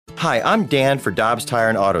Hi, I'm Dan for Dobbs Tire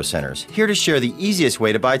and Auto Centers, here to share the easiest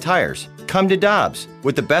way to buy tires. Come to Dobbs.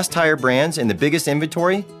 With the best tire brands and the biggest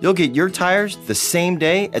inventory, you'll get your tires the same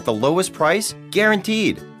day at the lowest price,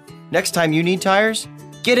 guaranteed. Next time you need tires,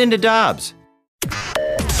 get into Dobbs.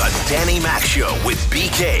 The Danny Mac Show with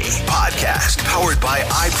BK podcast, powered by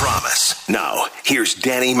I Promise. Now, here's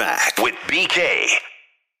Danny Mac with BK.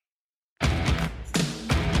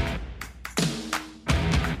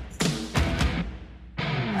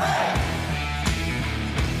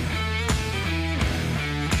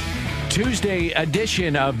 Tuesday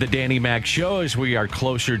edition of the Danny Mac Show as we are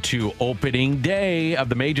closer to opening day of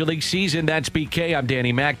the Major League season. That's BK. I'm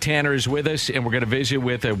Danny Mac. Tanner is with us, and we're going to visit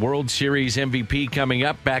with a World Series MVP coming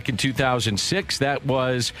up back in 2006. That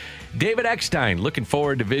was David Eckstein. Looking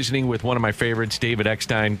forward to visiting with one of my favorites, David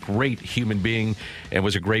Eckstein. Great human being and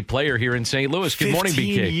was a great player here in St. Louis. Good morning,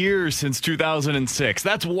 BK. 15 years since 2006.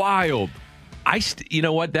 That's wild. You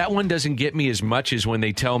know what? That one doesn't get me as much as when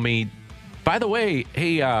they tell me, by the way,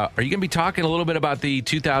 hey, are you going to be talking a little bit about the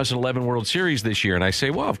 2011 World Series this year? And I say,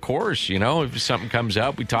 well, of course, if something comes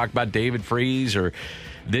up, we talk about David Freese or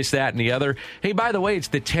this, that, and the other. Hey, by the way, it's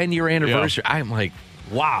the 10-year anniversary. Yeah. I'm like,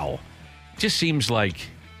 wow. Just seems like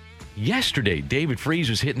yesterday David Freese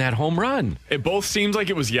was hitting that home run. It both seems like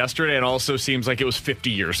it was yesterday and also seems like it was 50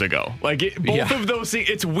 years ago. Both of those things,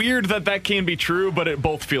 it's weird that can be true, but it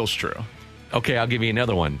both feels true. Okay, I'll give you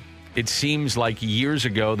another one. It seems like years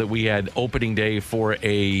ago that we had opening day for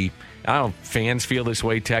fans feel this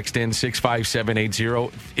way, text in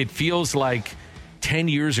 65780. It feels like 10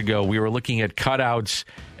 years ago we were looking at cutouts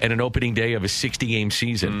and an opening day of a 60-game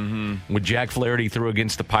season when Jack Flaherty threw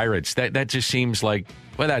against the Pirates. That just seems like,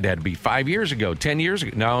 well, that had to be 5 years ago, 10 years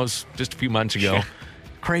ago. No, it was just a few months ago.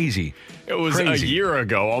 Crazy. It was a year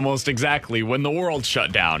ago, almost exactly, when the world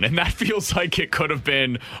shut down. And that feels like it could have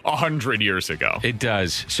been 100 years ago. It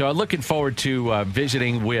does. So I'm looking forward to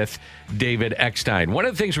visiting with David Eckstein. One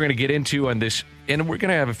of the things we're going to get into on this, and we're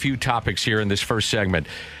going to have a few topics here in this first segment.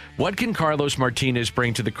 What can Carlos Martinez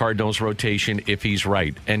bring to the Cardinals rotation if he's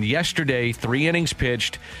right? And yesterday, 3 innings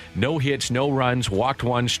pitched, no hits, no runs, walked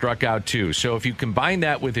 1, struck out 2. So if you combine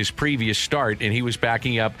that with his previous start, and he was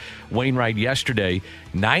backing up Wainwright yesterday,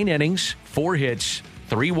 9 innings, 4 hits,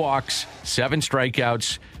 3 walks, 7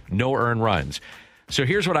 strikeouts, no earned runs. So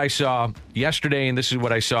here's what I saw yesterday, and this is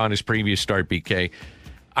what I saw in his previous start, BK.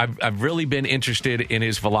 I've really been interested in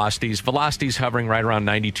his velocities. Velocities hovering right around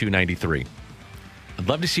 92, 93. I'd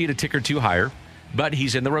love to see it a tick or two higher, but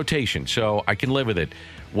he's in the rotation, so I can live with it.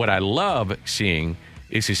 What I love seeing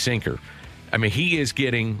is his sinker. I mean, he is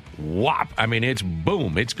getting whop. I mean, it's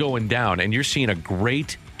boom. It's going down, and you're seeing a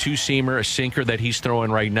great two-seamer, a sinker that he's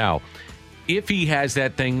throwing right now. If he has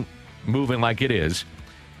that thing moving like it is,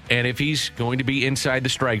 and if he's going to be inside the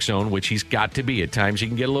strike zone, which he's got to be, at times he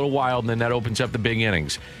can get a little wild, and then that opens up the big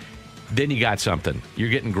innings. Then you got something. You're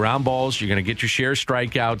getting ground balls. You're going to get your share of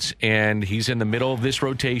strikeouts, and he's in the middle of this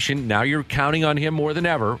rotation. Now you're counting on him more than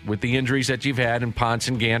ever with the injuries that you've had in Ponce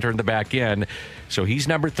and Ganter in the back end. So he's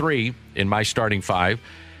number 3 in my starting 5.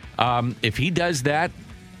 If he does that,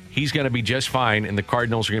 he's going to be just fine, and the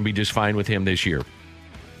Cardinals are going to be just fine with him this year.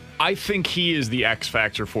 I think he is the X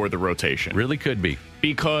factor for the rotation. Really could be.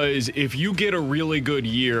 Because if you get a really good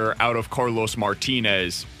year out of Carlos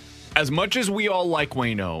Martinez, as much as we all like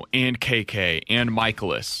Waino and KK and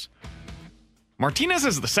Michaelis, Martinez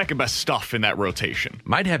is the second best stuff in that rotation.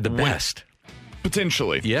 Might have the best.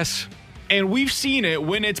 Potentially. Yes. And we've seen it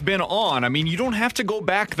when it's been on. I mean, you don't have to go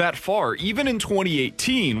back that far. Even in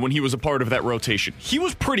 2018, when he was a part of that rotation, he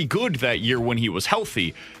was pretty good that year when he was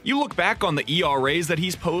healthy. You look back on the ERAs that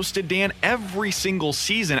he's posted, Dan, every single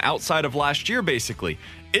season outside of last year, basically.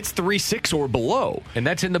 It's 3.6 or below. And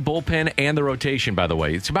that's in the bullpen and the rotation, by the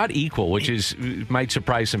way. It's about equal, which might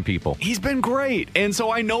surprise some people. He's been great. And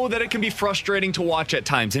so I know that it can be frustrating to watch at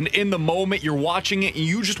times. And in the moment, you're watching it, and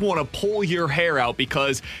you just want to pull your hair out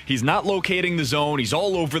because he's not locating the zone. He's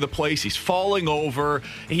all over the place. He's falling over.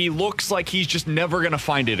 He looks like he's just never going to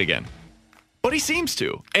find it again. But he seems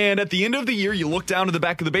to. And at the end of the year, you look down to the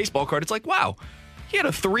back of the baseball card. It's like, wow, he had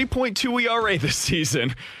a 3.2 ERA this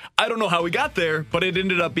season. I don't know how he got there, but it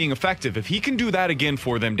ended up being effective. If he can do that again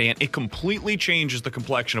for them, Dan, it completely changes the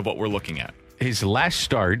complexion of what we're looking at. His last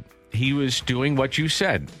start, he was doing what you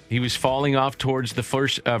said. He was falling off towards the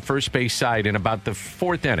first base side in about the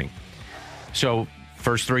 4th inning. So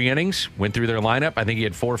first 3 innings, went through their lineup. I think he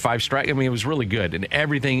had 4 or 5 strikes. I mean, it was really good. And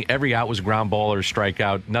every out was ground ball or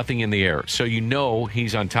strikeout, nothing in the air. So you know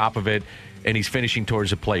he's on top of it. And he's finishing towards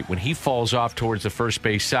the plate. When he falls off towards the first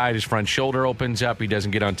base side, his front shoulder opens up. He doesn't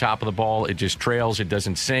get on top of the ball. It just trails. It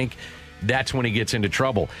doesn't sink. that's when he gets into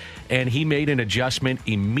trouble. And he made an adjustment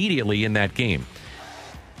immediately in that game.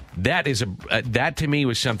 That to me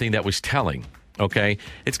was something that was telling, okay?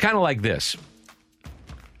 It's kind of like this.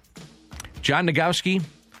 John Nogowski,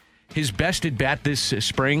 his best at bat this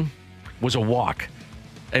spring was a walk.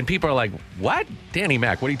 And people are like, what? Danny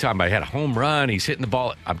Mac, what are you talking about? He had a home run. He's hitting the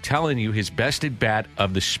ball. I'm telling you, his best at bat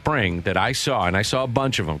of the spring that I saw, and I saw a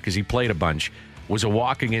bunch of them because he played a bunch, was a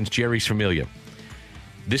walk against Jerry's Familia.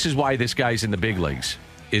 This is why this guy's in the big leagues,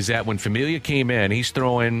 is that when Familia came in, he's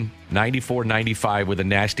throwing 94, 95 with a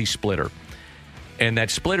nasty splitter. And that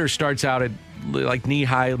splitter starts out at like knee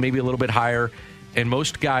high, maybe a little bit higher, and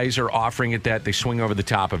most guys are offering it that they swing over the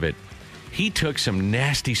top of it. He took some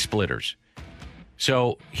nasty splitters.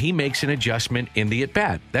 So he makes an adjustment in the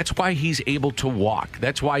at-bat. That's why he's able to walk.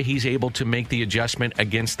 That's why he's able to make the adjustment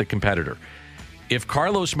against the competitor. If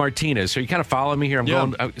Carlos Martinez, so you kind of follow me here?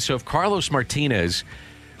 So if Carlos Martinez,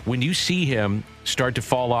 when you see him start to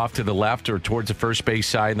fall off to the left or towards the first base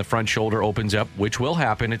side and the front shoulder opens up, which will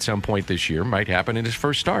happen at some point this year, might happen in his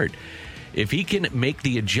first start. If he can make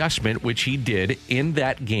the adjustment, which he did in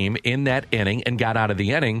that game, in that inning, and got out of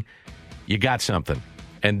the inning, you got something.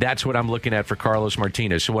 And that's what I'm looking at for Carlos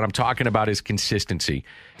Martinez. So what I'm talking about is consistency.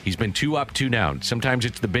 He's been 2 up, 2 down. Sometimes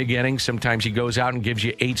it's the big inning. Sometimes he goes out and gives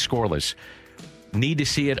you 8 scoreless. Need to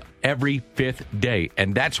see it every 5th day.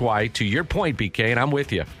 And that's why, to your point, BK, and I'm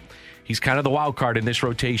with you, he's kind of the wild card in this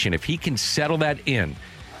rotation. If he can settle that in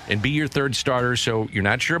and be your third starter, so you're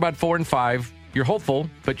not sure about 4 and 5, you're hopeful,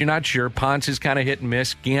 but you're not sure. Ponce is kind of hit and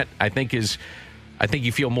miss. Gant, I think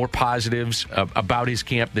you feel more positives about his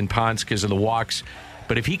camp than Ponce because of the walks.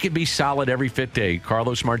 But if he could be solid every 5th day,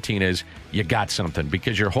 Carlos Martinez, you got something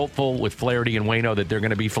because you're hopeful with Flaherty and Waino that they're going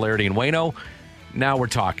to be Flaherty and Waino. Now we're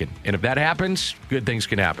talking. And if that happens, good things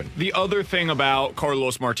can happen. The other thing about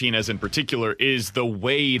Carlos Martinez in particular is the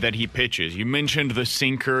way that he pitches. You mentioned the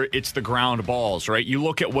sinker. It's the ground balls, right? You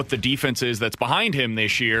look at what the defense is that's behind him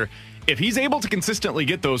this year. If he's able to consistently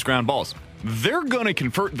get those ground balls, they're going to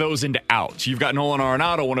convert those into outs. You've got Nolan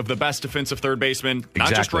Arenado, one of the best defensive third basemen, not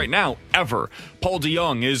just right now, ever. Paul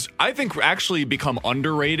DeJong is, I think, actually become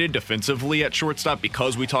underrated defensively at shortstop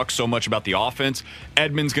because we talk so much about the offense.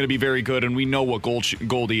 Edman's going to be very good, and we know what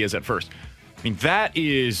Goldie is at first. I mean, that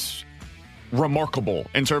is remarkable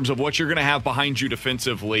in terms of what you're going to have behind you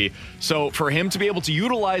defensively. So for him to be able to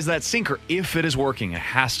utilize that sinker, if it is working, it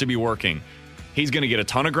has to be working. He's going to get a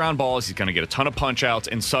ton of ground balls. He's going to get a ton of punch outs.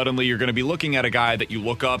 And suddenly you're going to be looking at a guy that you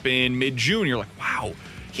look up in mid-June. You're like, wow,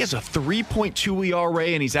 he has a 3.2 ERA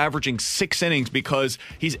and he's averaging 6 innings because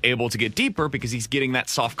he's able to get deeper because he's getting that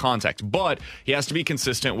soft contact. But he has to be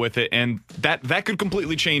consistent with it. And that could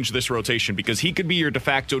completely change this rotation because he could be your de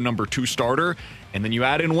facto number 2 starter. And then you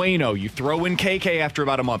add in Waino, you throw in KK after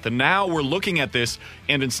about a month. And now we're looking at this,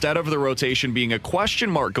 and instead of the rotation being a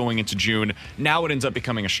question mark going into June, now it ends up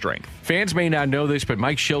becoming a strength. Fans may not know this, but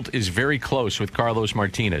Mike Schilt is very close with Carlos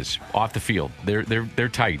Martinez off the field. They're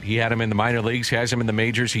tight. He had him in the minor leagues, has him in the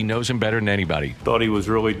majors. He knows him better than anybody. Thought he was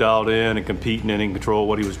really dialed in and competing and in control of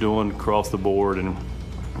what he was doing across the board. And,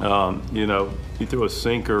 he threw a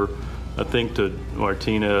sinker, I think, to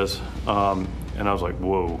Martinez, and I was like,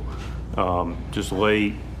 whoa. Just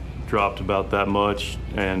late, dropped about that much,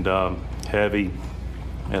 and heavy,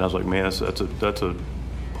 and I was like, man, that's a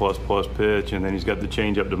plus pitch. And then he's got the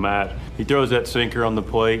changeup to Matt. He throws that sinker on the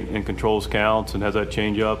plate and controls counts and has that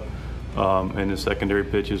changeup, and his secondary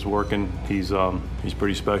pitch is working. He's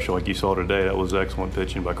pretty special, like you saw today. That was excellent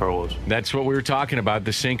pitching by Carlos. That's what we were talking about,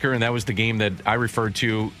 the sinker, and that was the game that I referred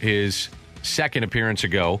to his second appearance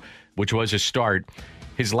ago, which was a start.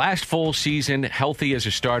 His last full season healthy as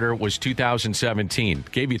a starter was 2017.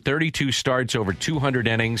 Gave you 32 starts over 200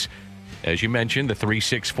 innings. As you mentioned, the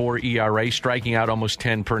 3.64 ERA, striking out almost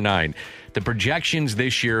 10 per 9. The projections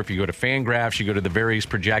this year, if you go to Fangraphs, you go to the various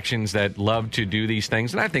projections that love to do these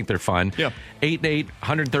things, and I think they're fun. Yeah. 8-8,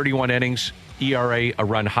 131 innings, ERA a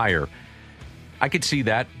run higher. I could see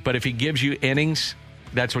that, but if he gives you innings,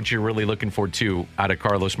 that's what you're really looking for, too, out of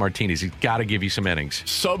Carlos Martinez. He's got to give you some innings.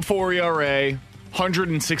 Sub-4 ERA.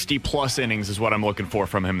 160-plus innings is what I'm looking for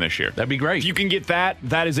from him this year. That'd be great. If you can get that,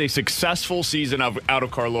 that is a successful season out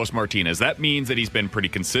of Carlos Martinez. That means that he's been pretty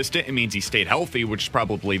consistent. It means he stayed healthy, which is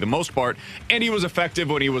probably the most part, and he was effective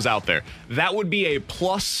when he was out there. That would be a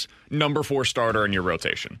plus number 4 starter in your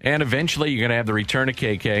rotation. And eventually you're going to have the return of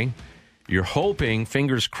KK. You're hoping,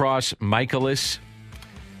 fingers crossed, Michaelis.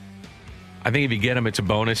 I think if you get him, it's a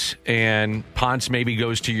bonus. And Ponce maybe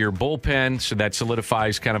goes to your bullpen, so that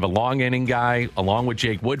solidifies kind of a long inning guy, along with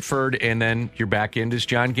Jake Woodford, and then your back end is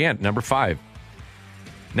John Gant, number 5.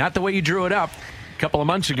 Not the way you drew it up. couple of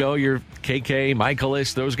months ago, your KK,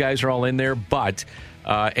 Michaelis, those guys are all in there. But,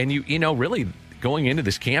 and you know, really going into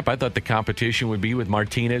this camp, I thought the competition would be with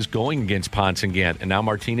Martinez going against Ponce and Gant. And now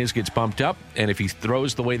Martinez gets bumped up. And if he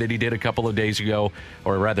throws the way that he did a couple of days ago,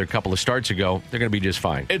 or rather a couple of starts ago, they're going to be just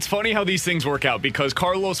fine. It's funny how these things work out because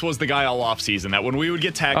Carlos was the guy all offseason that when we would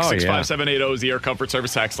get text, 65780 is the Air Comfort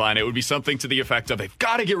Service text line, it would be something to the effect of, they've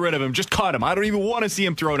got to get rid of him. Just cut him. I don't even want to see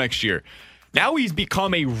him throw next year. Now he's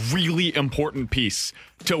become a really important piece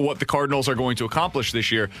to what the Cardinals are going to accomplish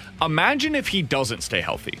this year. Imagine if he doesn't stay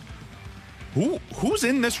healthy. Who's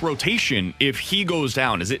in this rotation if he goes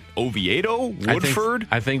down? Is it Oviedo, Woodford?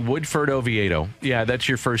 I think Woodford, Oviedo. Yeah, that's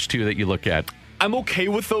your first two that you look at. I'm okay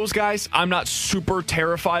with those guys. I'm not super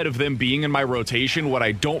terrified of them being in my rotation. What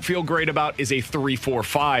I don't feel great about is a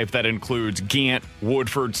 3-4-5 that includes Gant,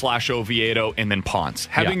 Woodford / Oviedo, and then Ponce.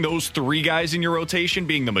 Having those three guys in your rotation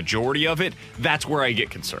being the majority of it, that's where I get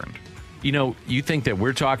concerned. You know, you think that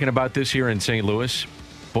we're talking about this here in St. Louis?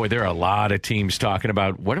 Boy, there are a lot of teams talking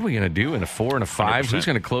about what are we going to do in a 4 and a 5? 100%. Who's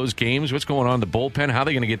going to close games? What's going on in the bullpen? How are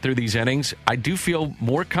they going to get through these innings? I do feel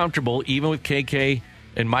more comfortable, even with KK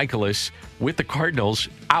and Michaelis, with the Cardinals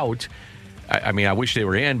out. I mean, I wish they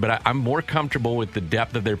were in, but I'm more comfortable with the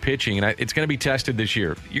depth of their pitching, and it's going to be tested this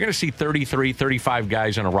year. You're going to see 33, 35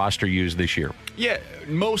 guys on a roster used this year. Yeah,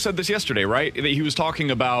 Mo said this yesterday, right? He was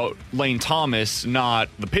talking about Lane Thomas, not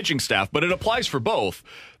the pitching staff, but it applies for both.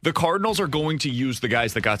 The Cardinals are going to use the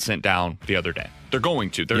guys that got sent down the other day. They're going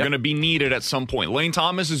to. They're going to be needed at some point. Lane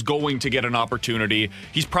Thomas is going to get an opportunity.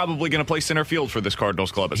 He's probably going to play center field for this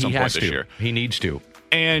Cardinals club at some point this year. He needs to.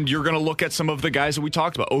 And you're going to look at some of the guys that we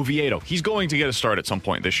talked about. Oviedo, he's going to get a start at some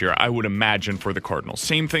point this year, I would imagine, for the Cardinals.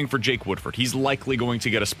 Same thing for Jake Woodford. He's likely going to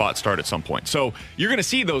get a spot start at some point. So you're going to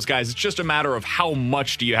see those guys. It's just a matter of how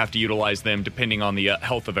much do you have to utilize them depending on the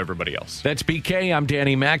health of everybody else. That's BK. I'm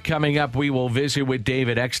Danny Mac. Coming up, we will visit with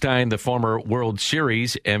David Eckstein, the former World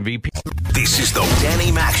Series MVP. This is the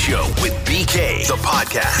Danny Mac Show with BK, the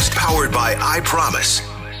podcast powered by I Promise.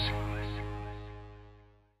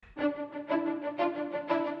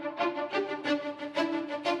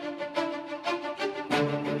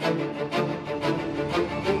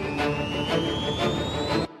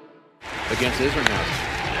 Against Israel.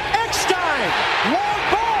 Eckstein, long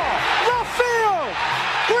ball, left field,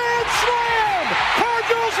 grand slam,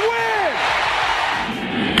 Cardinals win.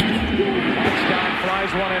 Eckstein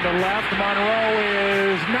flies one into left. Monroe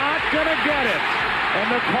is not going to get it. And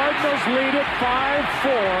the Cardinals lead it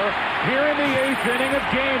 5-4 here in the 8th inning of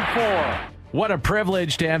Game 4. What a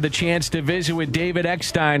privilege to have the chance to visit with David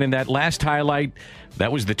Eckstein. And that last highlight,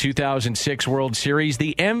 that was the 2006 World Series,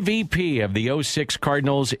 the MVP of the 06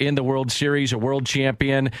 Cardinals in the World Series, a world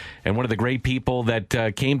champion, and one of the great people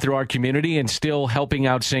that came through our community and still helping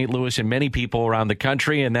out St. Louis and many people around the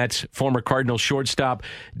country. And that's former Cardinals shortstop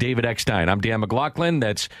David Eckstein. I'm Dan McLaughlin.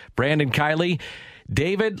 That's Brandon Kiley.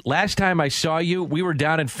 David, last time I saw you, we were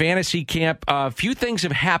down in fantasy camp. A few things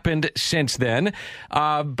have happened since then.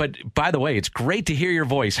 But by the way, it's great to hear your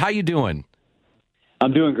voice. How you doing?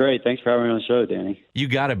 I'm doing great. Thanks for having me on the show, Danny. You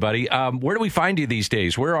got it, buddy. Where do we find you these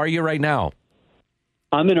days? Where are you right now?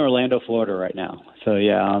 I'm in Orlando, Florida right now. So,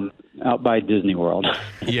 yeah, I'm out by Disney World.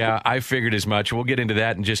 Yeah, I figured as much. We'll get into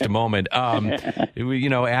that in just a moment. You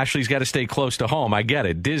know, Ashley's got to stay close to home. I get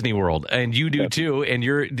it. Disney World. And you do, too. And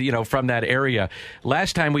you're, you know, from that area.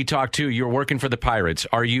 Last time we talked, too, you were working for the Pirates.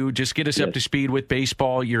 Are you, just get us up to speed with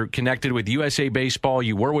baseball. You're connected with USA Baseball.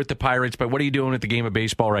 You were with the Pirates. But what are you doing at the game of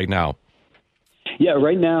baseball right now? Yeah,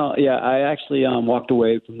 right now, I actually walked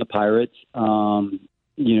away from the Pirates.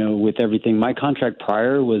 You know, with everything, my contract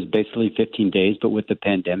prior was basically 15 days, but with the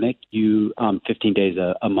pandemic, 15 days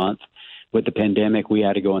a month. With the pandemic, we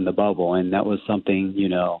had to go in the bubble, and that was something, you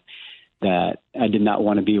know, that I did not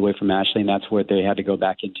want to be away from Ashley, and that's what they had to go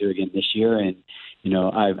back into again this year. And, you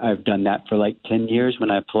know, I've done that for like 10 years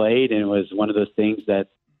when I played, and it was one of those things that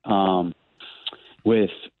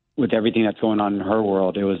with everything that's going on in her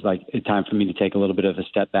world, it was like a time for me to take a little bit of a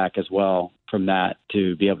step back as well from that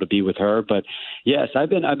to be able to be with her. But yes, I've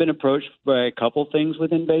been approached by a couple things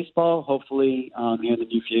within baseball. Hopefully, here in the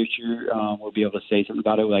near future, we'll be able to say something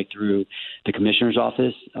about it, like through the commissioner's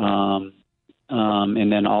office.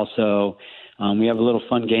 And then also, we have a little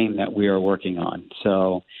fun game that we are working on.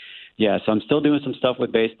 So, yeah, so I'm still doing some stuff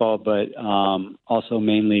with baseball, but also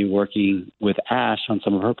mainly working with Ash on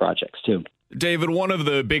some of her projects too. David, one of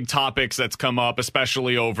the big topics that's come up,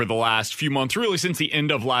 especially over the last few months, really since the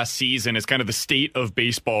end of last season, is kind of the state of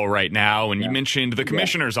baseball right now. And you mentioned the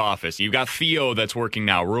commissioner's office. You've got Theo that's working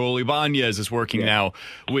now. Raul Ibanez is working now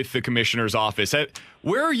with the commissioner's office.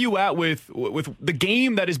 Where are you at with the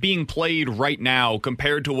game that is being played right now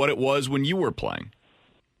compared to what it was when you were playing?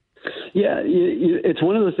 Yeah, it's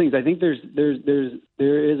one of those things. I think there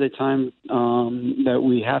is a time that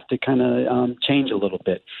we have to kind of change a little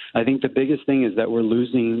bit. I think the biggest thing is that we're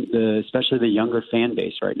losing especially the younger fan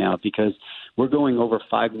base right now, because we're going over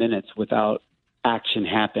 5 minutes without action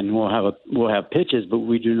happen. We'll have pitches, but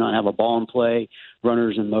we do not have a ball in play,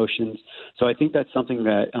 runners in motions. So I think that's something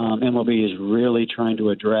that MLB is really trying to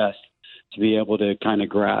address, to be able to kind of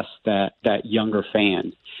grasp that younger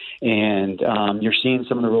fan. And you're seeing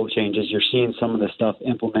some of the rule changes. You're seeing some of the stuff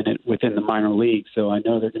implemented within the minor league. So I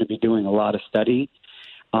know they're going to be doing a lot of study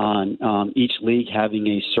on each league having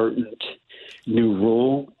a certain new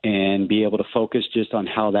rule and be able to focus just on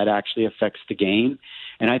how that actually affects the game.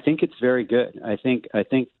 And I think it's very good. I think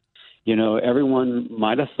everyone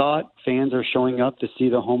might have thought fans are showing up to see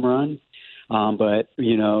the home run. But,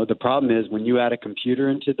 the problem is when you add a computer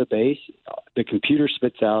into the base, the computer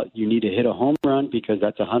spits out, you need to hit a home run because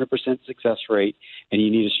that's 100% success rate, and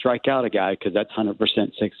you need to strike out a guy because that's 100%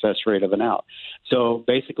 success rate of an out. So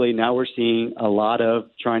basically now we're seeing a lot of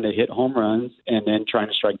trying to hit home runs and then trying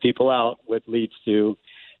to strike people out, which leads to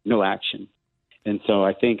no action. And so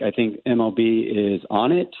I think MLB is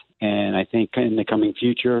on it, and I think in the coming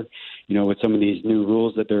future, with some of these new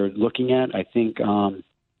rules that they're looking at, I think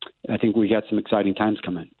we got some exciting times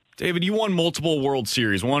coming. David, you won multiple World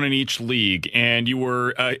Series, one in each league, and you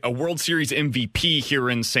were a World Series MVP here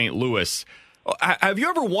in St. Louis. Have you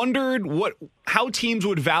ever wondered how teams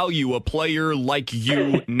would value a player like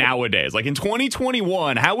you nowadays? Like in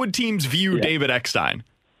 2021, how would teams view David Eckstein?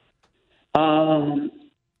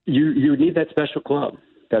 You need that special club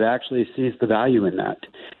that actually sees the value in that.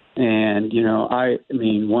 And,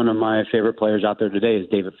 one of my favorite players out there today is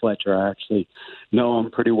David Fletcher. I actually know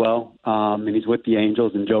him pretty well. And he's with the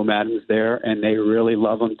Angels, and Joe Maddon's there, and they really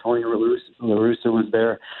love him. Tony La Russa was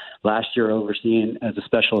there last year overseeing as a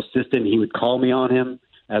special assistant. He would call me on him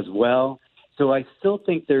as well. So I still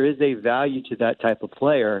think there is a value to that type of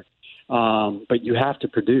player, but you have to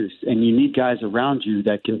produce, and you need guys around you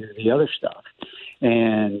that can do the other stuff.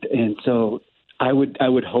 And so I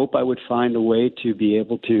would hope I would find a way to be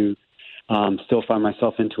able to still find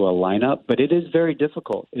myself into a lineup, but it is very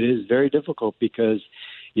difficult. It is very difficult because,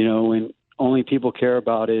 when only people care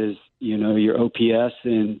about is, your OPS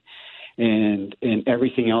and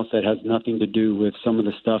everything else that has nothing to do with some of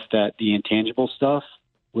the stuff that the intangible stuff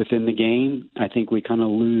within the game, I think we kind of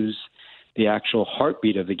lose the actual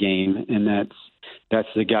heartbeat of the game. And that's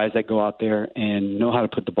the guys that go out there and know how to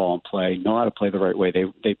put the ball in play, know how to play the right way.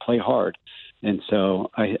 They play hard. And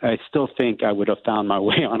so I still think I would have found my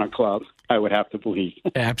way on a club, I would have to believe.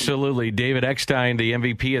 Absolutely. David Eckstein, the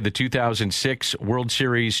MVP of the 2006 World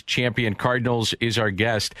Series champion Cardinals, is our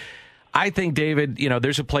guest. I think, David,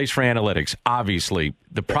 there's a place for analytics, obviously.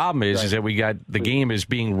 The problem is that the game is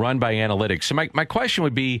being run by analytics. So my question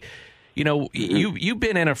would be, you've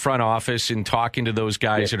been in a front office and talking to those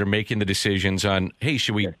guys that are making the decisions on, hey,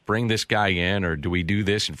 should we bring this guy in, or do we do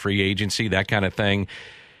this in free agency, that kind of thing.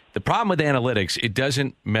 The problem with analytics, it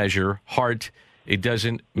doesn't measure heart. It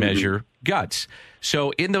doesn't measure guts.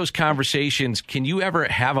 So in those conversations, can you ever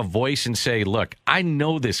have a voice and say, look, I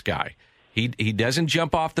know this guy. He doesn't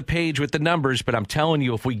jump off the page with the numbers, but I'm telling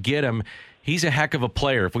you, if we get him, he's a heck of a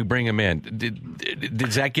player if we bring him in.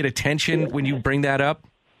 Does that get attention when you bring that up?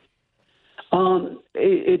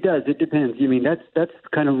 It does. It depends. That's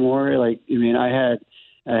kind of more like, I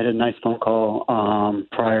had a nice phone call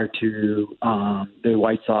prior to the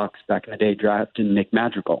White Sox back in the day drafting Nick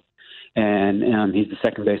Madrigal, and he's the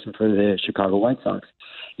second baseman for the Chicago White Sox.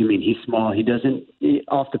 He's small. He doesn't,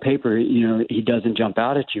 off the paper, he doesn't jump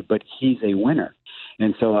out at you, but he's a winner.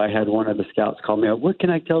 And so I had one of the scouts call me up. What can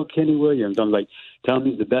I tell Kenny Williams? I'm like, tell him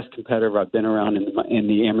he's the best competitor I've been around in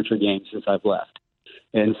the amateur game since I've left.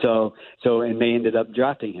 And so they ended up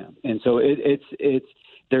drafting him. And so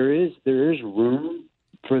there is room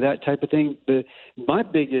for that type of thing.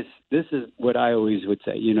 But this is what I always would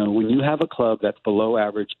say, when you have a club that's below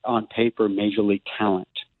average on paper, major league talent,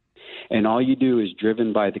 and all you do is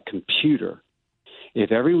driven by the computer,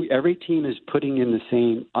 if every team is putting in the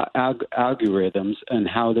same algorithms and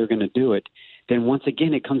how they're going to do it, then once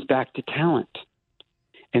again, it comes back to talent.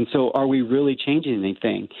 And so are we really changing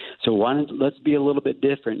anything? So let's be a little bit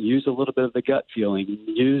different, use a little bit of the gut feeling,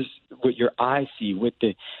 use what your eyes see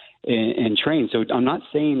and train. So I'm not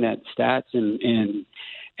saying that stats and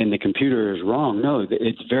and the computer is wrong. No,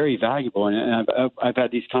 it's very valuable. And I've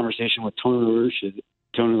had these conversations with Tony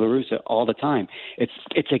La Russa all the time.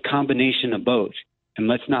 It's a combination of both, and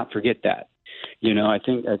let's not forget that. I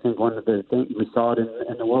think one of the things we saw it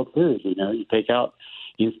in the World Series. You take out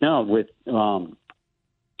Ian Snell with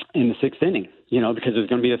in the sixth inning. Because it was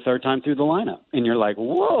going to be the third time through the lineup, and you're like,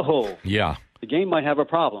 whoa, yeah, the game might have a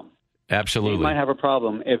problem. Absolutely, the game might have a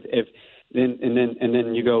problem if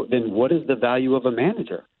then you go, then what is the value of a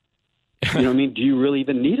manager? Do you really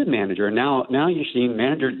even need a manager? Now you're seeing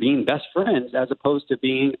managers being best friends as opposed to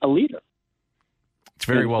being a leader. It's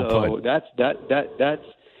very well put. That's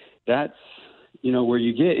where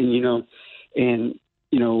you get, and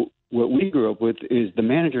what we grew up with is the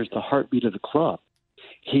manager is the heartbeat of the club.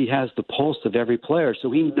 He has the pulse of every player,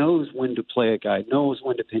 so he knows when to play a guy, knows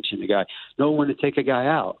when to pinch in a guy, knows when to take a guy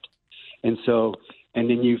out. And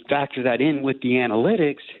then you factor that in with the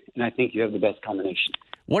analytics, and I think you have the best combination.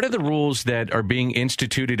 What are the rules that are being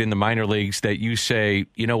instituted in the minor leagues that you say,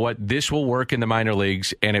 you know what, this will work in the minor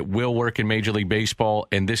leagues and it will work in Major League Baseball,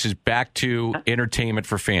 and this is back to entertainment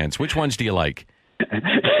for fans? Which ones do you like?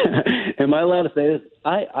 Am I allowed to say this?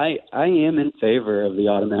 I am in favor of the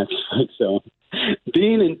automatic strike zone.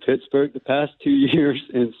 Being in Pittsburgh the past 2 years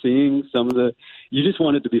and seeing some of you just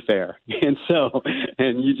want it to be fair. And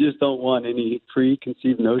you just don't want any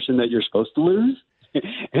preconceived notion that you're supposed to lose.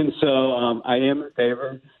 And so I am in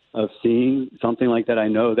favor of seeing something like that. I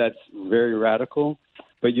know that's very radical,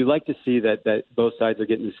 but you like to see that both sides are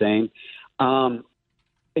getting the same.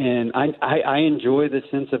 And I enjoy the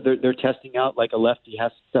sense of they're testing out like a lefty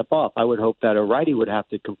has to step off. I would hope that a righty would have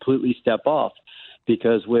to completely step off.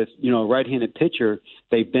 Because with, a right-handed pitcher,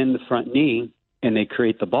 they bend the front knee and they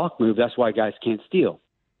create the balk move. That's why guys can't steal.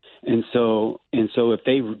 And so if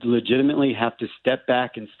they legitimately have to step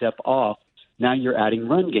back and step off, now you're adding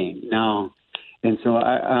run game. Now, and so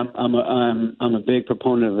I'm a big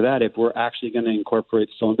proponent of that. If we're actually going to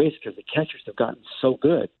incorporate stolen base, because the catchers have gotten so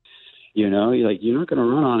good. You're not going to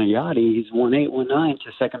run on a Yachty. He's 1.8, 1.9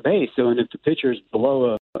 to second base. So, and if the pitcher's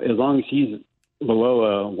below as long as he's below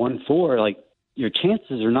a 1.4, your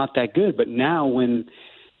chances are not that good. But now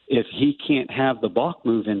if he can't have the balk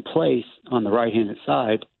move in place on the right-handed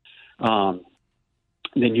side,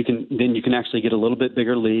 then you can actually get a little bit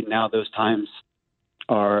bigger lead. Now those times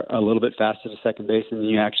are a little bit faster to second base, and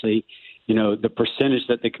you actually, the percentage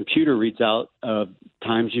that the computer reads out of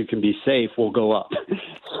times you can be safe will go up.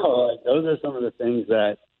 So those are some of the things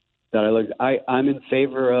that I look. I'm in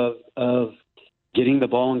favor of getting the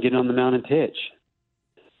ball and getting on the mound and pitch.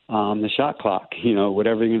 The shot clock,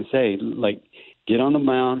 whatever you're going to say, get on the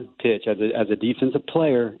mound, pitch. As a defensive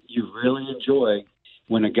player, you really enjoy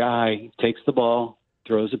when a guy takes the ball,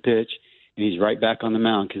 throws a pitch, and he's right back on the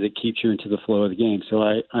mound because it keeps you into the flow of the game. So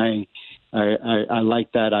I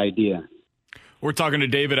like that idea. We're talking to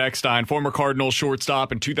David Eckstein, former Cardinals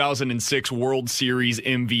shortstop and 2006 World Series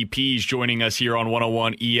MVP. He's joining us here on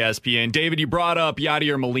 101 ESPN. David, you brought up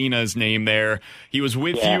Yadier Molina's name there. He was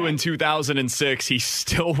with you in 2006. He's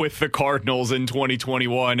still with the Cardinals in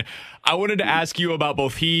 2021. I wanted to ask you about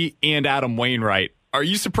both he and Adam Wainwright. Are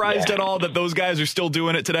you surprised at all that those guys are still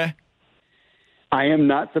doing it today? I am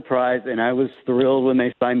not surprised, and I was thrilled when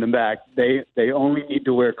they signed them back. They only need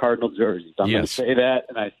to wear Cardinal jerseys. I'm going to say that,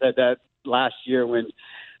 and I said that last year when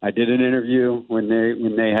I did an interview when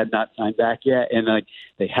they had not signed back yet, and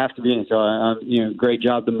they have to be in. So great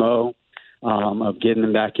job to Mo of getting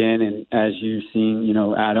them back in, and as you've seen,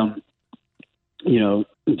 Adam,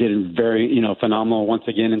 did very phenomenal once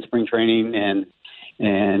again in spring training,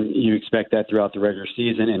 and you expect that throughout the regular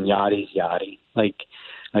season. And Yachty's Yachty.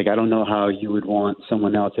 I don't know how you would want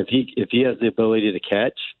someone else if he has the ability to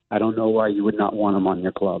catch. I don't know why you would not want him on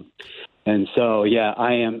your club. And so,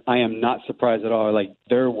 I am not surprised at all.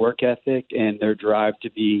 Their work ethic and their drive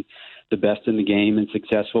to be the best in the game and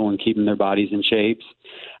successful and keeping their bodies in shapes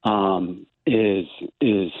is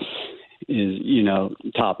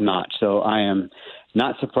top notch. So I am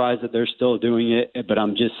not surprised that they're still doing it, but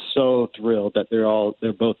I'm just so thrilled that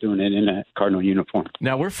they're both doing it in a Cardinal uniform.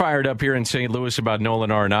 Now, we're fired up here in St. Louis about Nolan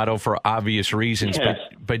Arenado for obvious reasons,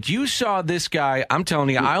 but you saw this guy. I'm telling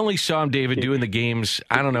you, I only saw him, David, doing the games.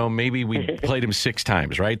 I don't know, maybe we played him 6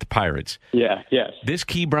 times, right? The Pirates. Yeah, yes. This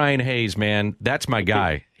Key Brian Hayes, man, that's my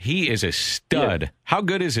guy. He is a stud. Yes. How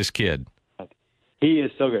good is this kid? He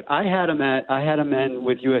is so good. I had him in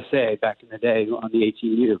with USA back in the day on the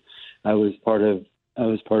 18U. I was part of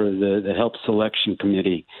the help selection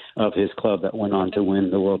committee of his club that went on to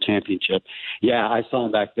win the world championship. Yeah, I saw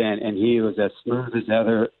him back then, and he was as smooth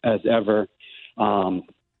as ever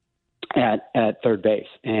at third base,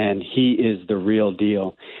 and he is the real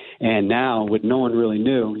deal. And now, what no one really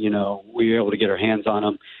knew, we were able to get our hands on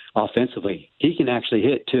him offensively. He can actually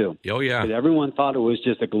hit, too. Oh, yeah. Because everyone thought it was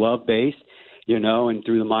just a glove base, and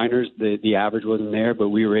through the minors, the average wasn't there, but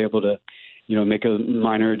we were able to, make a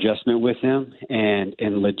minor adjustment with him. And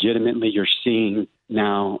legitimately, you're seeing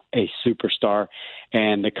now a superstar.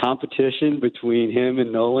 And the competition between him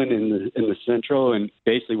and Nolan in the Central and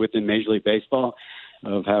basically within Major League Baseball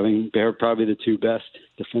of they're probably the two best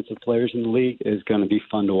defensive players in the league is going to be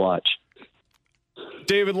fun to watch.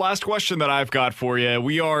 David, last question that I've got for you.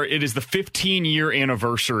 It is the 15-year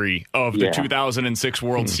anniversary of the 2006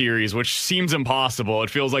 World Series, which seems impossible. It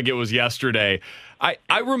feels like it was yesterday.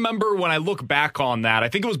 I remember when I look back on that, I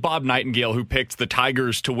think it was Bob Nightingale who picked the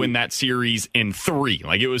Tigers to win that series in 3.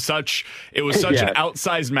 Like it was such an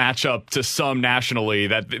outsized matchup to some nationally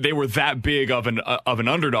that they were that big of an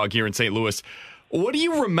underdog here in St. Louis. What do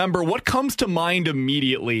you remember? What comes to mind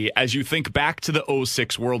immediately as you think back to the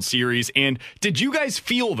 06 World Series? And did you guys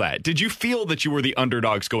feel that? Did you feel that you were the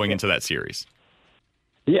underdogs going into that series?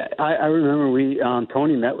 Yeah, I remember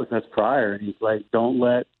Tony met with us prior, and he's like, don't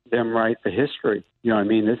let them write the history.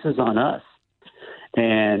 This is on us.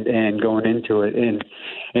 And going into it.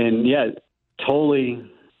 And yeah,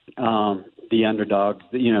 totally the underdogs,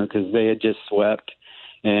 because they had just swept.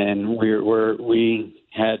 And we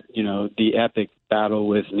had, the epic battle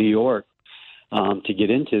with New York to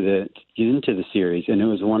get into the series, and it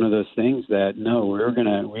was one of those things that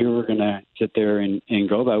we were gonna sit there and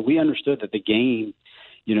go by. We understood that the game,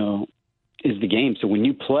 is the game. So when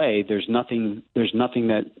you play, there's nothing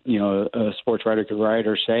that a sports writer could write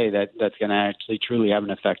or say that's going to actually truly have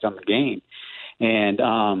an effect on the game.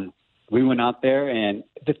 And we went out there, and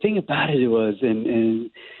the thing about it was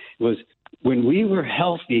when we were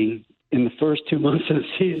healthy in the first 2 months of the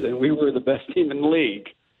season, we were the best team in the league.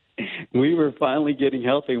 We were finally getting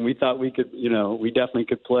healthy, and we thought we could, we definitely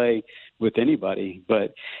could play with anybody.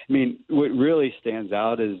 But what really stands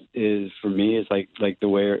out is for me is like the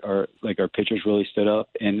way our pitchers really stood up,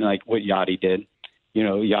 and like what Yachty did.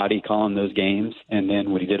 Yachty calling those games, and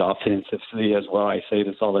then what he did offensively as well. I say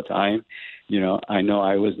this all the time. I know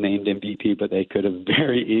I was named MVP, but they could have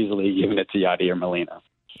very easily given it to Yachty or Molina.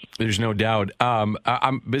 There's no doubt.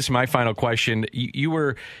 This is my final question. You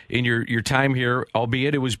were in your time here,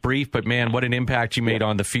 albeit it was brief, but man, what an impact you made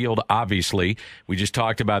on the field, obviously. We just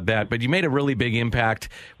talked about that. But you made a really big impact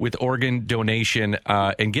with organ donation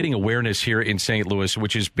and getting awareness here in St. Louis,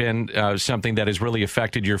 which has been something that has really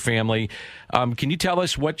affected your family. Can you tell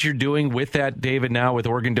us what you're doing with that, David, now with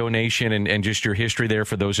organ donation and just your history there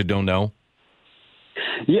for those who don't know?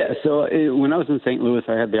 Yeah, so when I was in St. Louis,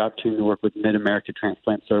 I had the opportunity to work with Mid-America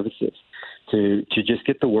Transplant Services to just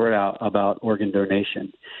get the word out about organ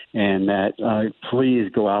donation, and that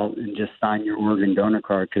please go out and just sign your organ donor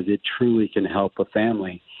card, because it truly can help a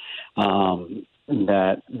family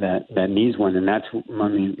that needs one. And that's,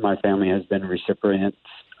 my family has been recipients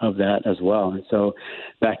of that as well. And so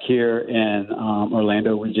back here in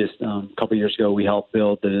Orlando, we just a couple years ago, we helped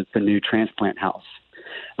build the new transplant house.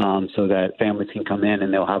 So that families can come in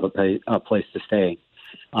and they'll have a place to stay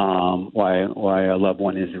while a loved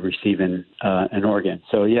one is receiving an organ.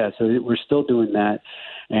 So we're still doing that.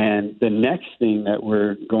 And the next thing that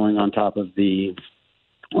we're going on top of the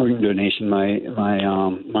organ donation,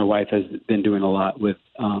 my wife has been doing a lot with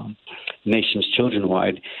Nations Children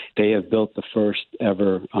Wide. They have built the first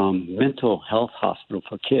ever mental health hospital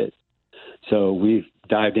for kids. So we've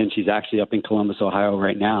dived in. She's actually up in Columbus, Ohio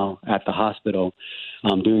right now at the hospital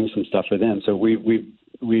doing some stuff for them. So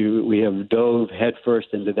we have dove headfirst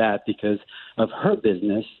into that because of her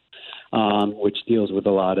business, which deals with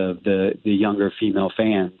a lot of the younger female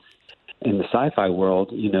fans in the sci-fi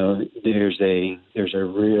world. There's a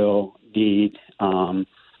real need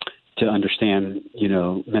to understand,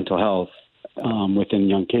 mental health within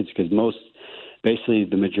young kids, because basically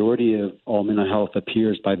the majority of all mental health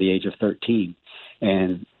appears by the age of 13.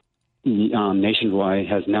 And Nationwide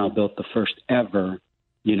has now built the first ever,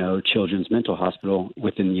 children's mental hospital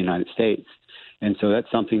within the United States. And so that's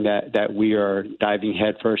something that we are diving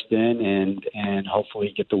headfirst in and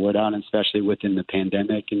hopefully get the word out, and especially within the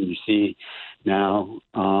pandemic. And you see now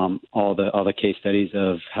all the case studies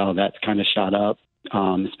of how that's kind of shot up,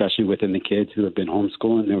 especially within the kids who have been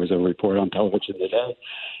homeschooling. There was a report on television today.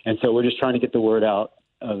 And so we're just trying to get the word out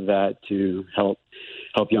of that to help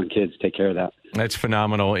young kids take care of that. That's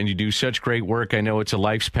phenomenal, and you do such great work. I know it's a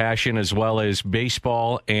life's passion as well as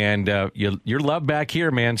baseball, and you're loved back here,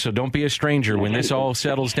 man, so don't be a stranger. When this all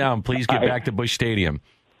settles down, please get back to Busch Stadium.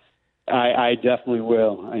 I definitely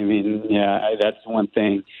will. That's one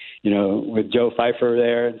thing, with Joe Pfeiffer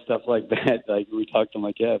there and stuff like that. Like, we talked to him,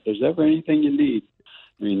 like, if there's ever anything you need,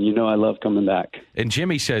 I mean, I love coming back. And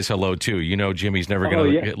Jimmy says hello, too. Jimmy's never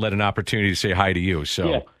going to let an opportunity to say hi to you. So,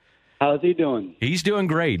 yeah. How's he doing? He's doing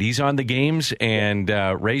great. He's on the games and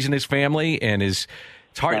raising his family. And it's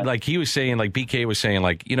hard, like he was saying, like BK was saying,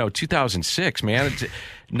 2006, man.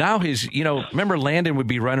 Now remember Landon would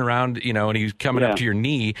be running around, and he's coming up to your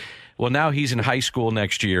knee. Well, now he's in high school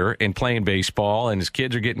next year and playing baseball, and his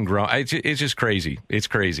kids are getting grown. It's just crazy. It's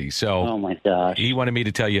crazy. So, oh my gosh, he wanted me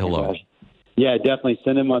to tell you hello. Yeah, definitely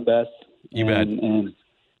send him my best. You bet. And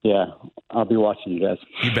yeah, I'll be watching you guys.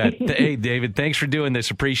 You bet. Hey, David, thanks for doing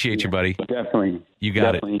this. Appreciate you, buddy. Definitely. You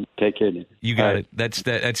got it. Take care. You got it. That's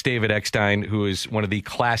David Eckstein, who is one of the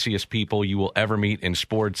classiest people you will ever meet in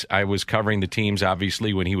sports. I was covering the teams,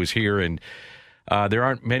 obviously, when he was here, and there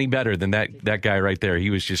aren't many better than that guy right there. He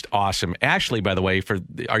was just awesome. Ashley, by the way, for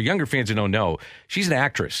our younger fans who don't know, she's an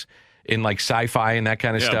actress in like sci-fi and that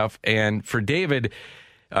kind of stuff. And for David,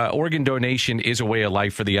 organ donation is a way of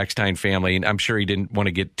life for the Eckstein family, and I'm sure he didn't want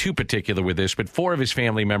to get too particular with this, but 4 of his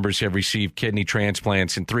family members have received kidney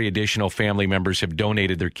transplants, and 3 additional family members have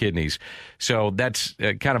donated their kidneys. So that's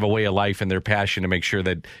kind of a way of life and their passion to make sure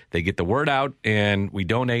that they get the word out, and we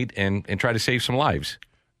donate and try to save some lives.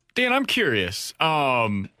 Dan, I'm curious.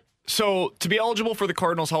 So to be eligible for the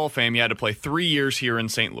Cardinals Hall of Fame, you had to play 3 years here in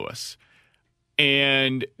St. Louis.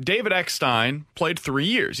 And David Eckstein played 3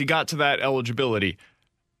 years. He got to that eligibility.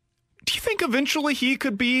 Do you think eventually he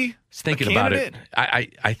could be thinking about it?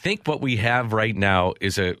 I think what we have right now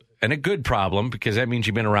is a good problem, because that means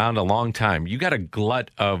you've been around a long time. You got a glut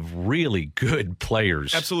of really good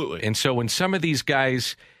players. Absolutely. And so when some of these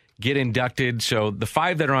guys get inducted, so the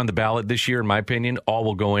 5 that are on the ballot this year, in my opinion, all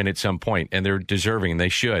will go in at some point, and they're deserving, and they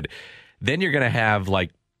should. Then you're going to have like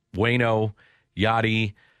Waino,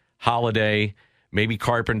 Yachty, Holiday, maybe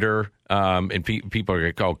Carpenter, and people are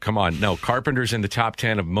going to go, come on. No, Carpenter's in the top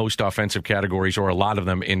 10 of most offensive categories, or a lot of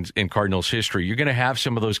them in Cardinals history. You're going to have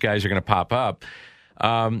some of those guys are going to pop up.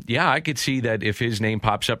 I could see that if his name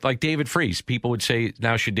pops up, like David Freese. People would say,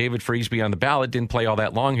 now, should David Freese be on the ballot? Didn't play all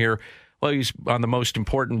that long here. Well, he's on the most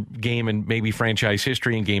important game in maybe franchise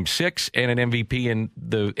history in Game 6, and an MVP in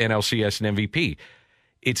the NLCS and MVP.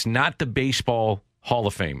 It's not the baseball Hall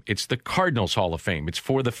of Fame. It's the Cardinals Hall of Fame. It's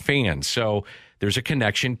for the fans. So there's a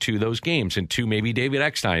connection to those games and to maybe David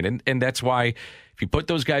Eckstein. And that's why if you put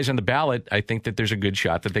those guys on the ballot, I think that there's a good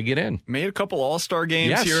shot that they get in. Made a couple All-Star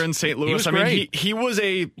games here in St. Louis. He was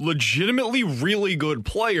a legitimately really good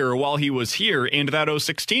player while he was here, and that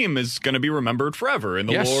 06 team is going to be remembered forever in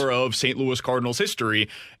the lore of St. Louis Cardinals history,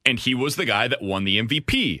 and he was the guy that won the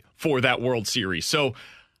MVP for that World Series. So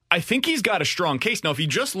I think he's got a strong case. Now, if you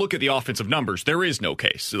just look at the offensive numbers, there is no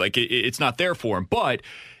case. Like, it's not there for him. But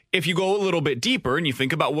if you go a little bit deeper and you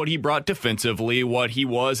think about what he brought defensively, what he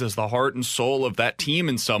was as the heart and soul of that team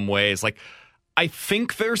in some ways, like, I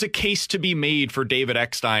think there's a case to be made for David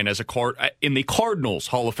Eckstein as in the Cardinals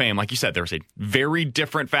Hall of Fame. Like you said, there's a very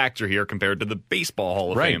different factor here compared to the Baseball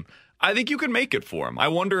Hall of Fame. I think you can make it for him. I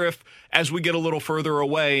wonder if, as we get a little further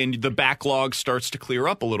away and the backlog starts to clear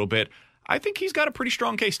up a little bit, I think he's got a pretty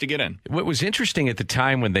strong case to get in. What was interesting at the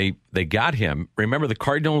time when they got him, remember the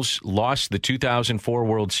Cardinals lost the 2004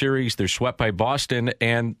 World Series. They're swept by Boston,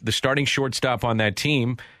 and the starting shortstop on that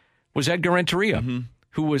team was Edgar Renteria,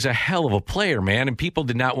 who was a hell of a player, man, and people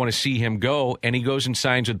did not want to see him go, and he goes and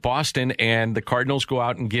signs with Boston, and the Cardinals go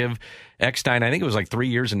out and give Eckstein, I think it was like 3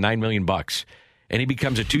 years and $9 million, and he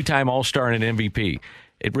becomes a 2-time All-Star and an MVP.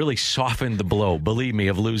 It really softened the blow, believe me,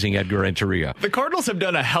 of losing Edgar Renteria. The Cardinals have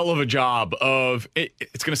done a hell of a job of,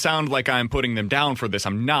 it's going to sound like I'm putting them down for this.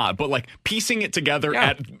 I'm not. But like piecing it together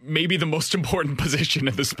at maybe the most important position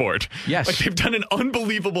in the sport. Yes. Like they've done an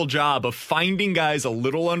unbelievable job of finding guys a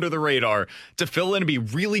little under the radar to fill in and be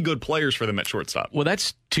really good players for them at shortstop. Well,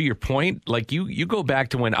 that's to your point. Like you go back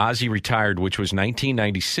to when Ozzie retired, which was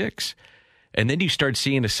 1996. And then you start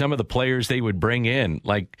seeing some of the players they would bring in,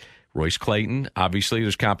 like Royce Clayton. Obviously,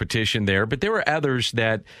 there's competition there, but there were others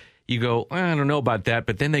that you go, I don't know about that,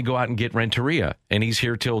 but then they go out and get Renteria, and he's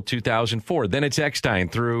here till 2004. Then it's Eckstein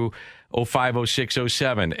through 05, 06,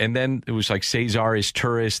 07, and then it was like Cesar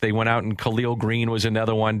Izturis. They went out, and Khalil Green was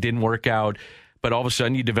another one, didn't work out, but all of a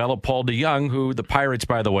sudden you develop Paul DeYoung, who the Pirates,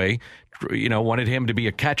 by the way, wanted him to be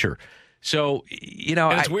a catcher. So, and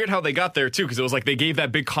it's weird how they got there, too, because it was like they gave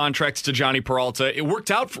that big contract to Johnny Peralta. It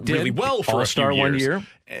worked out really well for All-Star a few years. 1 year.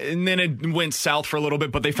 And then it went south for a little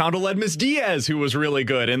bit, but they found Aledmus Diaz, who was really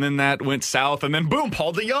good. And then that went south, and then boom,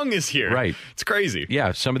 Paul DeYoung is here. Right. It's crazy.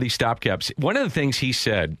 Yeah, some of these stopgaps. One of the things he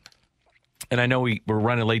said, and I know we're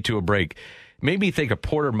running late to a break, made me think of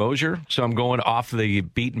Porter Moser, so I'm going off the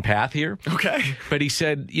beaten path here. Okay. But he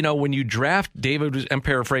said, when you draft, I'm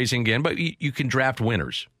paraphrasing again, but you can draft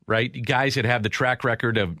winners, right? Guys that have the track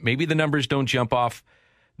record of maybe the numbers don't jump off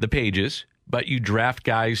the pages, but you draft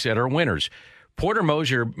guys that are winners. Porter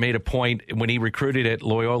Moser made a point when he recruited at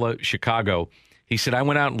Loyola Chicago. He said, I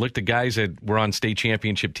went out and looked at guys that were on state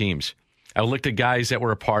championship teams. I looked at guys that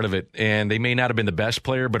were a part of it, and they may not have been the best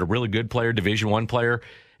player, but a really good player, Division I player.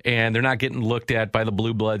 And they're not getting looked at by the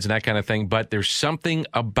blue bloods and that kind of thing. But there's something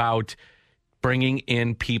about bringing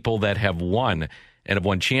in people that have won and have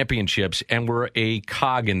won championships and were a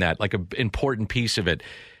cog in that, like an important piece of it.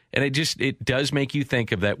 And it does make you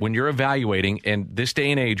think of that when you're evaluating. And this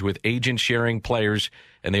day and age with agents sharing players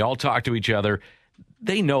and they all talk to each other,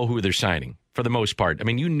 they know who they're signing for the most part. I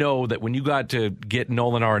mean, that when you got to get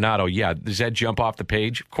Nolan Arenado, does that jump off the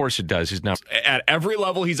page? Of course it does. At every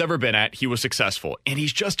level he's ever been at, he was successful. And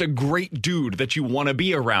he's just a great dude that you want to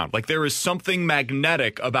be around. Like, there is something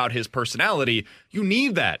magnetic about his personality. You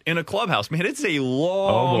need that in a clubhouse. Man, it's a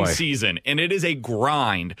long season, and it is a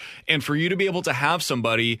grind. And for you to be able to have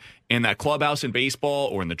somebody in that clubhouse in baseball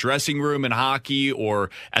or in the dressing room in hockey or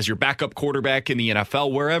as your backup quarterback in the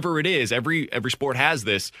NFL, wherever it is, every sport has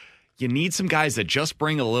this. You need some guys that just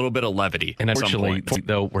bring a little bit of levity. And unfortunately,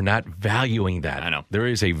 though, we're not valuing that. I know. There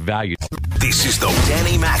is a value. This is the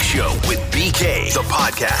Danny Mac Show with BK, the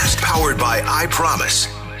podcast powered by I Promise.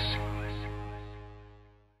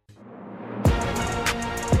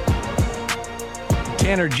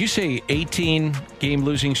 Tanner, did you say 18-game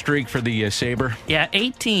losing streak for the Sabre? Yeah,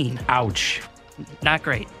 18. Ouch. Not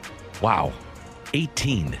great. Wow.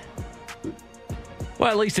 18. Well,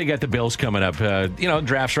 at least they got the Bills coming up.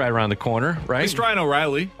 Draft's right around the corner, right? He's Ryan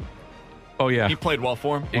O'Reilly. Oh, yeah. He played well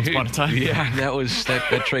for him once upon a time. Yeah,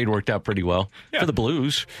 that trade worked out pretty well for the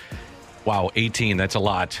Blues. Wow, 18. That's a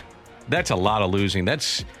lot. That's a lot of losing.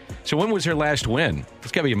 So when was their last win?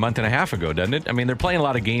 It's got to be a month and a half ago, doesn't it? I mean, they're playing a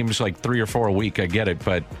lot of games, like 3 or 4 a week. I get it,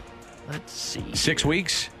 but let's see. 6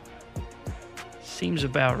 weeks? Seems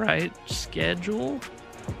about right. Schedule.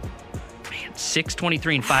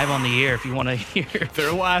 6-23-5 on the year, if you want to hear.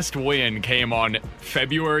 Their last win came on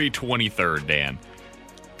February 23rd, Dan.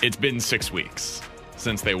 It's been 6 weeks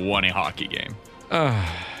since they won a hockey game.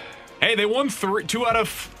 Hey, they won 2 out of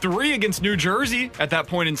 3 against New Jersey at that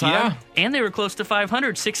point in time. Yeah, and they were close to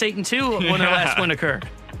 500, 6-8-2 when their last win occurred.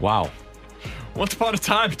 Wow. Once upon a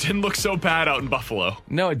time, it didn't look so bad out in Buffalo.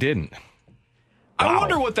 No, it didn't. Wow. I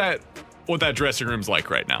wonder what that dressing room's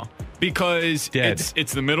like right now. Because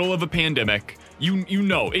it's the middle of a pandemic. You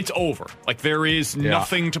know it's over. Like, there is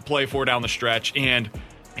nothing to play for down the stretch. And,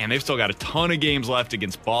 man, they've still got a ton of games left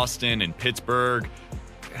against Boston and Pittsburgh.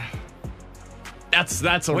 That's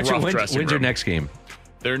a rough dressing room. When's your next game?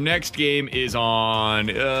 Their next game is on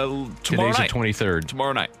tomorrow Today's night. the 23rd.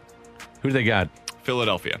 Tomorrow night. Who do they got?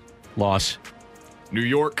 Philadelphia. Loss. New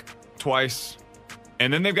York twice.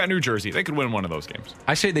 And then they've got New Jersey. They could win one of those games.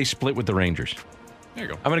 I say they split with the Rangers. There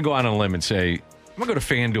you go. I'm going to go out on a limb and say, I'm going to go to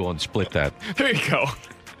FanDuel and split that. There you go.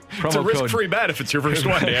 It's a risk-free bet if it's your first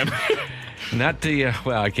one, Dan. Not the,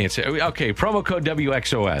 I can't say. Okay, promo code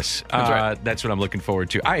WXOS. That's right. That's what I'm looking forward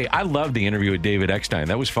to. I love the interview with David Eckstein.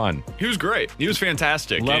 That was fun. He was great. He was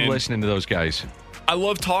fantastic. Love listening to those guys. I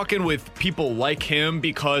love talking with people like him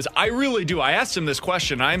because I really do. I asked him this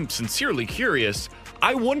question. I'm sincerely curious.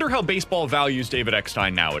 I wonder how baseball values David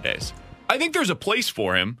Eckstein nowadays. I think there's a place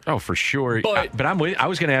for him. Oh, for sure. But I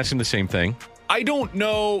was going to ask him the same thing. I don't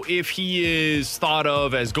know if he is thought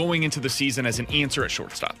of as going into the season as an answer at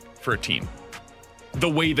shortstop for a team, the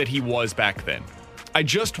way that he was back then. I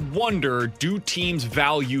just wonder, do teams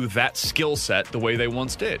value that skill set the way they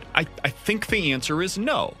once did? I think the answer is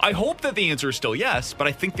no. I hope that the answer is still yes, but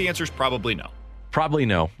I think the answer is probably no. Probably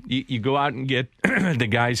no. You go out and get the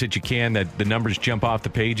guys that you can, that the numbers jump off the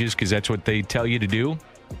pages because that's what they tell you to do.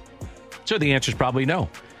 So the answer is probably no.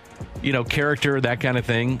 Character, that kind of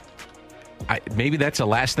thing. Maybe that's the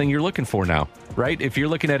last thing you're looking for now, right? If you're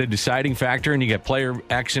looking at a deciding factor and you get player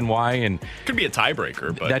X and Y, and could be a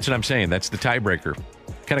tiebreaker, but that's what I'm saying. That's the tiebreaker.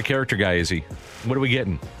 What kind of character guy is he? What are we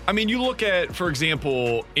getting? I mean, you look at, for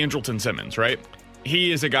example, Andrelton Simmons, right?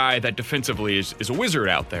 He is a guy that defensively is a wizard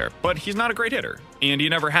out there, but he's not a great hitter, and he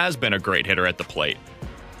never has been a great hitter at the plate.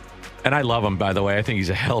 And I love him, by the way. I think he's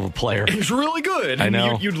a hell of a player. He's really good. I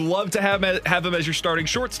know. You'd love to have him as your starting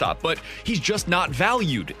shortstop, but he's just not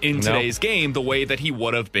valued in today's game the way that he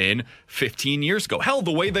would have been 15 years ago. Hell,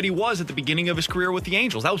 the way that he was at the beginning of his career with the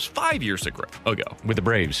Angels. That was 5 years ago. With the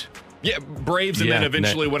Braves. Yeah, Braves, and then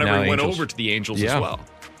eventually whenever he went over to the Angels as well.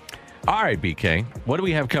 All right, BK, what do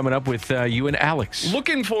we have coming up with you and Alex?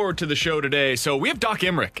 Looking forward to the show today. So we have Doc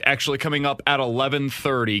Emmerich actually coming up at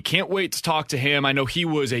 11:30. Can't wait to talk to him. I know he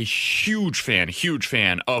was a huge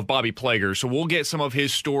fan of Bobby Plager. So we'll get some of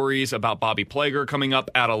his stories about Bobby Plager coming up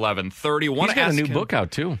at 11:30. He's got a new book out,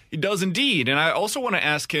 too. He does indeed. And I also want to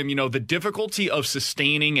ask him, the difficulty of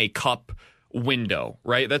sustaining a cup window,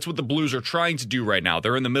 right? That's what the Blues are trying to do right now.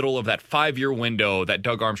 They're in the middle of that 5-year window that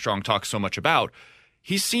Doug Armstrong talks so much about.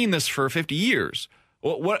 He's seen this for 50 years.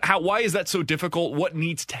 Why is that so difficult? What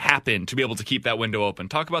needs to happen to be able to keep that window open?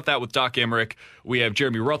 Talk about that with Doc Emmerich. We have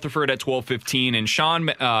Jeremy Rutherford at 12:15, and Sean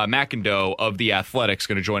McIndoe of The Athletic's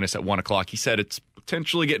going to join us at 1 o'clock. He said it's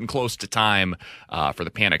potentially getting close to time for the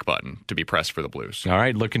panic button to be pressed for the Blues. All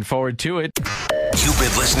right, looking forward to it. You've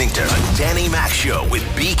been listening to The Danny Mac Show with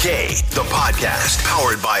BK, the podcast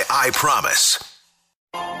powered by I Promise.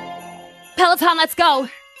 Peloton, let's go.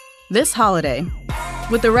 This holiday,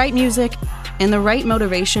 with the right music and the right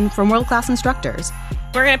motivation from world-class instructors,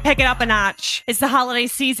 We're going to pick it up a notch. It's the holiday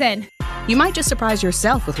season. you might just surprise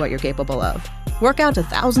yourself with what you're capable of. Work out to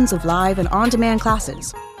thousands of live and on-demand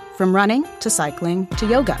classes, from running to cycling to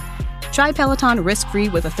yoga. Try Peloton risk-free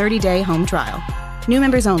with a 30-day home trial. New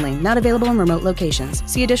members only, not available in remote locations.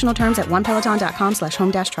 See additional terms at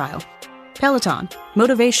onepeloton.com/home-trial. Peloton,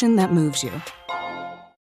 motivation that moves you.